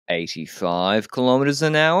85 kilometers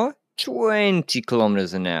an hour, 20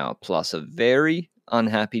 kilometers an hour, plus a very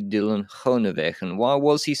unhappy Dylan Groenewegen. Why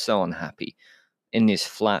was he so unhappy? In this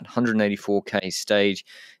flat 184k stage,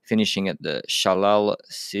 finishing at the Shalal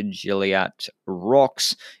Sigiliat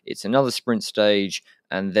Rocks. It's another sprint stage,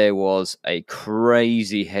 and there was a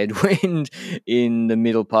crazy headwind in the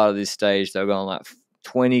middle part of this stage. They were going like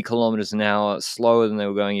 20 kilometers an hour, slower than they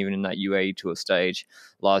were going even in that UAE Tour stage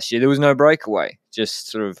last year. There was no breakaway, just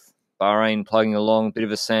sort of Bahrain plugging along, bit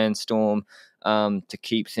of a sandstorm to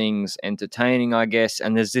keep things entertaining, I guess.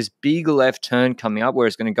 And there's this big left turn coming up where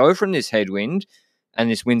it's going to go from this headwind, and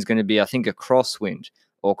this wind's going to be, I think, a crosswind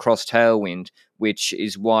or cross tailwind, which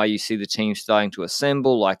is why you see the team starting to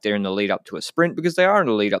assemble like they're in the lead up to a sprint, because they are in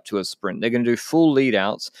the lead up to a sprint. They're going to do full lead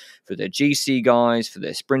outs for their GC guys, for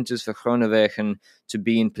their sprinters, for Groenewegen to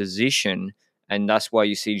be in position. And that's why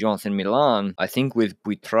you see Jonathan Milan, I think, with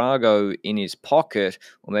Buitrago in his pocket,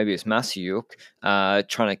 or maybe it's Masiuk,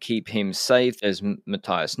 trying to keep him safe. There's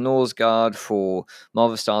Matthias Norsgaard for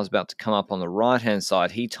Movistar's about to come up on the right-hand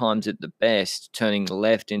side. He times it the best, turning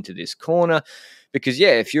left into this corner. Because,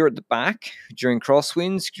 yeah, if you're at the back during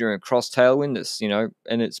crosswinds, during a cross tailwind, that's,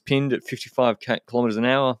 and it's pinned at 55 kilometers an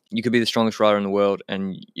hour, you could be the strongest rider in the world.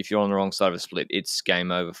 And if you're on the wrong side of a split, it's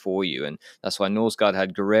game over for you. And that's why Norsgaard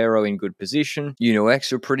had Guerrero in good position.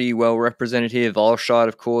 X are pretty well represented here. Valscheid,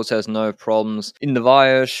 of course, has no problems. In the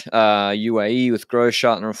Valle, UAE with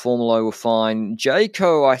Grosschartner and Formolo were fine.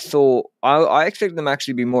 Jayco, I thought, I expected them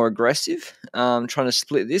actually to be more aggressive, trying to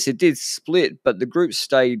split this. It did split, but the group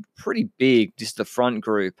stayed pretty big, just the front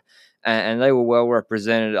group, and they were well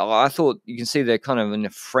represented. I thought you can see they're kind of in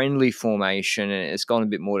a friendly formation, and it's gone a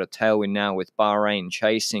bit more to tailwind now with Bahrain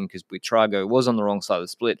chasing because Buitrago was on the wrong side of the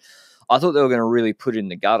split. I thought they were going to really put it in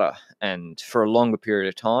the gutter and for a longer period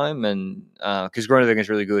of time, and because Groenewegen is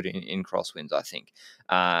really good in crosswinds, I think.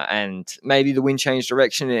 And maybe the wind changed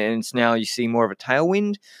direction, and it's now you see more of a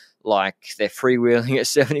tailwind. Like they're freewheeling at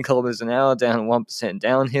 70 kilometers an hour down 1%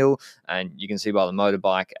 downhill, and you can see by the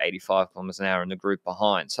motorbike 85 kilometers an hour in the group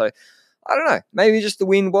behind. So I don't know, maybe just the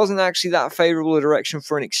wind wasn't actually that favorable a direction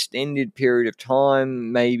for an extended period of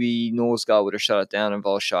time. Maybe Norsgaard would have shut it down and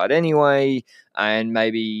Valscheid anyway, and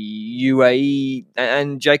maybe UAE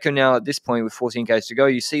and Jayco now at this point with 14Ks to go,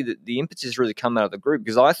 you see that the impetus really come out of the group,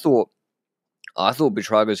 because I thought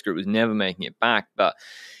Buitrago's group was never making it back, but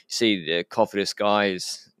you see the Cofidis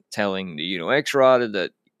guys telling the X rider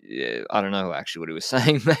that, I don't know actually what he was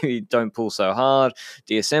saying, maybe don't pull so hard,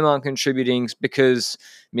 DSM aren't contributing, because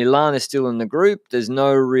Milan is still in the group. There's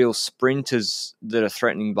no real sprinters that are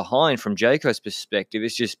threatening behind from Jayco's perspective.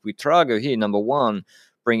 It's just Buitrago here, number one,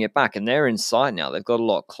 bring it back, and they're in sight now. They've got a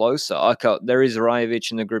lot closer. There is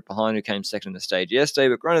Rajovic in the group behind who came second in the stage yesterday,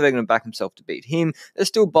 but Groenewegen will back himself to beat him. There's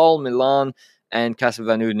still Bol, Milan, and Casper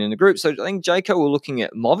Van Uden in the group. So I think Jayco were looking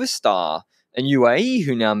at Movistar and UAE,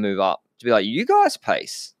 who now move up, to be like, you guys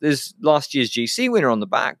pace. There's last year's GC winner on the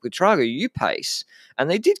back. Buitrago, you pace. And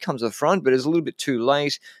they did come to the front, but it was a little bit too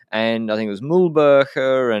late. And I think it was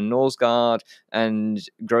Mühlberger and Norsgaard, and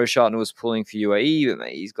Grosschartner was pulling for UAE, but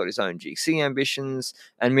maybe he's got his own GC ambitions.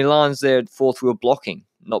 And Milan's there fourth wheel blocking,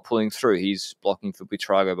 not pulling through. He's blocking for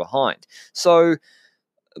Buitrago behind. So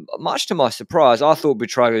much to my surprise, I thought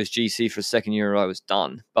Buitrago's GC for a second year in a row was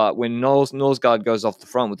done. But when Norsgaard goes off the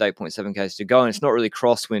front with 8.7 k's to go, and it's not really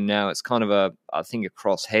crosswind now, it's kind of a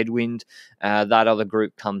cross headwind, that other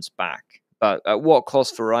group comes back. But at what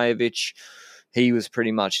cost for Rajovic? He was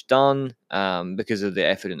pretty much done because of the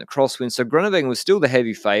effort in the crosswind. So Groenewegen was still the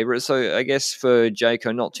heavy favourite. So I guess for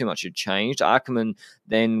Jayco, not too much had changed. Ackermann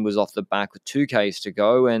then was off the back with 2 k's to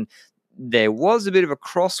go, and there was a bit of a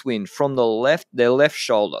crosswind from their left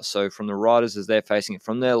shoulder. So from the riders as they're facing it,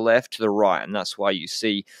 from their left to the right. And that's why you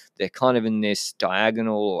see they're kind of in this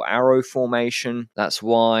diagonal or arrow formation. That's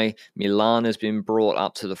why Milan has been brought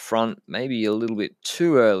up to the front, maybe a little bit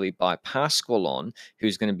too early by Pasqualon,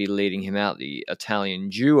 who's going to be leading him out, the Italian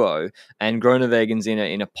duo. And Groenewegen's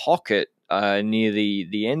in a pocket near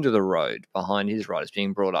the end of the road behind his riders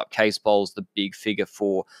being brought up. Case Bowl's the big figure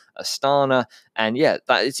for Astana. And yeah,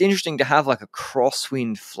 it's interesting to have like a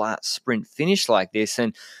crosswind flat sprint finish like this.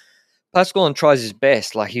 And Pasqualon tries his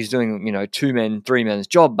best, like he's doing, 2 men, 3 men's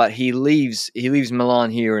job, but he leaves Milan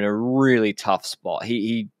here in a really tough spot.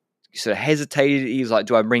 He sort of hesitated. He was like,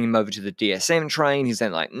 do I bring him over to the DSM train? He's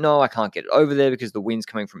then like, no, I can't get over there because the wind's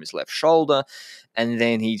coming from his left shoulder. And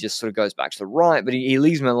then he just sort of goes back to the right, but he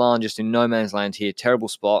leaves Milan just in no man's land here, terrible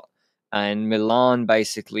spot. And Milan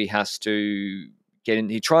basically has to get in.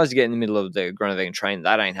 He tries to get in the middle of the Groenewegen train.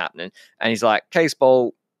 That ain't happening. And he's like, Case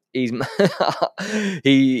Bowl, he's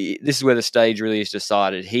this is where the stage really is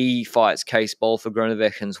decided. He fights Case Ball for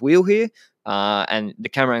Groenewegen's wheel here. And the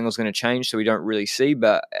camera angle is going to change, so we don't really see,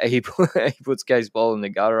 but he puts Case Ball in the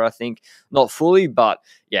gutter, I think. Not fully, but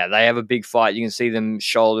yeah, they have a big fight. You can see them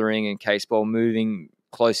shouldering and Case Ball moving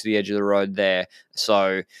close to the edge of the road there.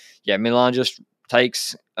 So yeah, Milan just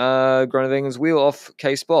takes Groenewegen's wheel off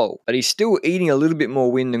Case Ball, but he's still eating a little bit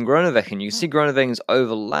more wind than Groenewegen. You can see Groenewegen's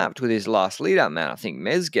overlapped with his last lead-out man, I think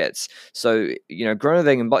Mez gets. So, you know,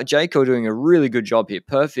 Groenewegen and Jaco doing a really good job here.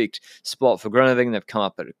 Perfect spot for Groenewegen. They've come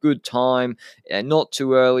up at a good time, not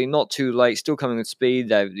too early, not too late, still coming with speed.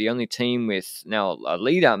 They're the only team with now a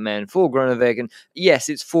lead-out man for Groenewegen. Yes,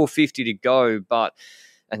 it's 450 to go, but...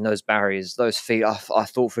 And those barriers, those feet, I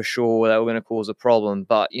thought for sure they were going to cause a problem.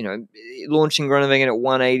 But, you know, launching Groenewegen at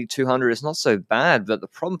 180, 200, it's not so bad. But the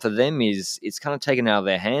problem for them is it's kind of taken out of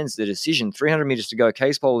their hands, the decision. 300 meters to go,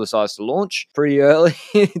 Case Ball decides to launch pretty early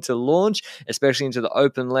to launch, especially into the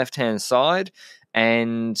open left-hand side.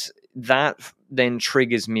 And that then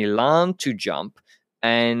triggers Milan to jump.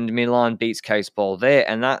 And Milan beats Case Ball there.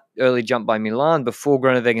 And that early jump by Milan before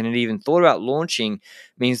Groenewegen had even thought about launching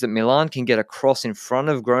means that Milan can get across in front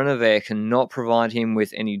of Groenewegen and not provide him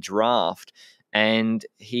with any draft. And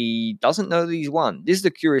he doesn't know that he's won. This is the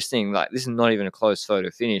curious thing. Like, this is not even a close photo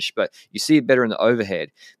finish, but you see it better in the overhead.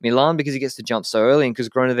 Milan, because he gets to jump so early and because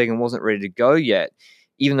Groenewegen wasn't ready to go yet,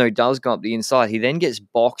 even though he does go up the inside, he then gets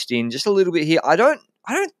boxed in just a little bit here. I don't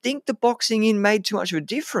think the boxing in made too much of a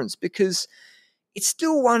difference because it's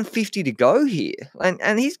still 150 to go here.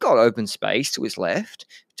 And he's got open space to his left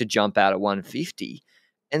to jump out at 150.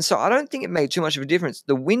 And so I don't think it made too much of a difference.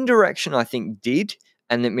 The wind direction, I think, did,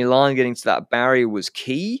 and that Milan getting to that barrier was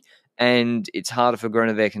key. And it's harder for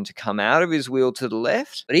Groenewegen to come out of his wheel to the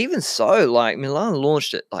left. But even so, like, Milan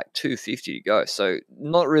launched at like 250 to go. So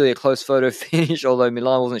not really a close photo finish, although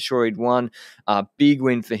Milan wasn't sure he'd won. Big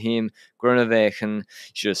win for him. Groenewegen,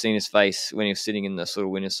 should have seen his face when he was sitting in the sort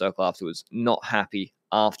of winner's circle afterwards. Not happy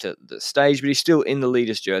after the stage, but he's still in the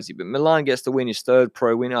leader's jersey. But Milan gets the win, his third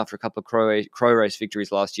pro win after a couple of crow race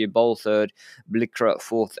victories last year. Bol third, Blickra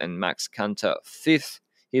fourth, and Max Kanter fifth.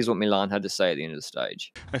 Here's what Milan had to say at the end of the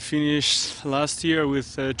stage. I finished last year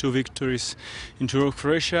with 2 victories in Tour of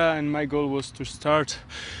Croatia, and my goal was to start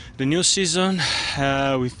the new season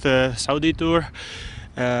with the Saudi Tour,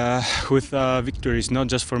 with victories not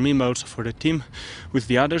just for me but also for the team, with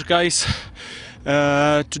the other guys.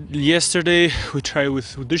 Yesterday we tried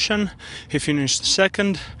with Dushan. He finished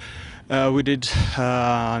second. We did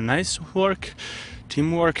nice work.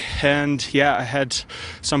 Teamwork, and yeah, I had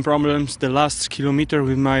some problems the last kilometer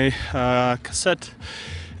with my cassette,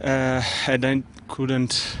 and I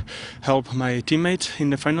couldn't help my teammate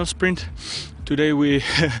in the final sprint. Today we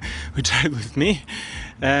tried with me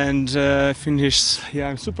and finished. Yeah,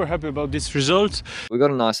 I'm super happy about this result. We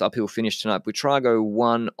got a nice uphill finish tonight. We tried to go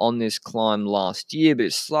 1 on this climb last year, but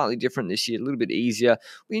it's slightly different this year, a little bit easier.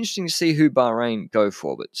 It'll be interesting to see who Bahrain go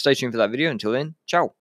for, but stay tuned for that video. Until then, ciao.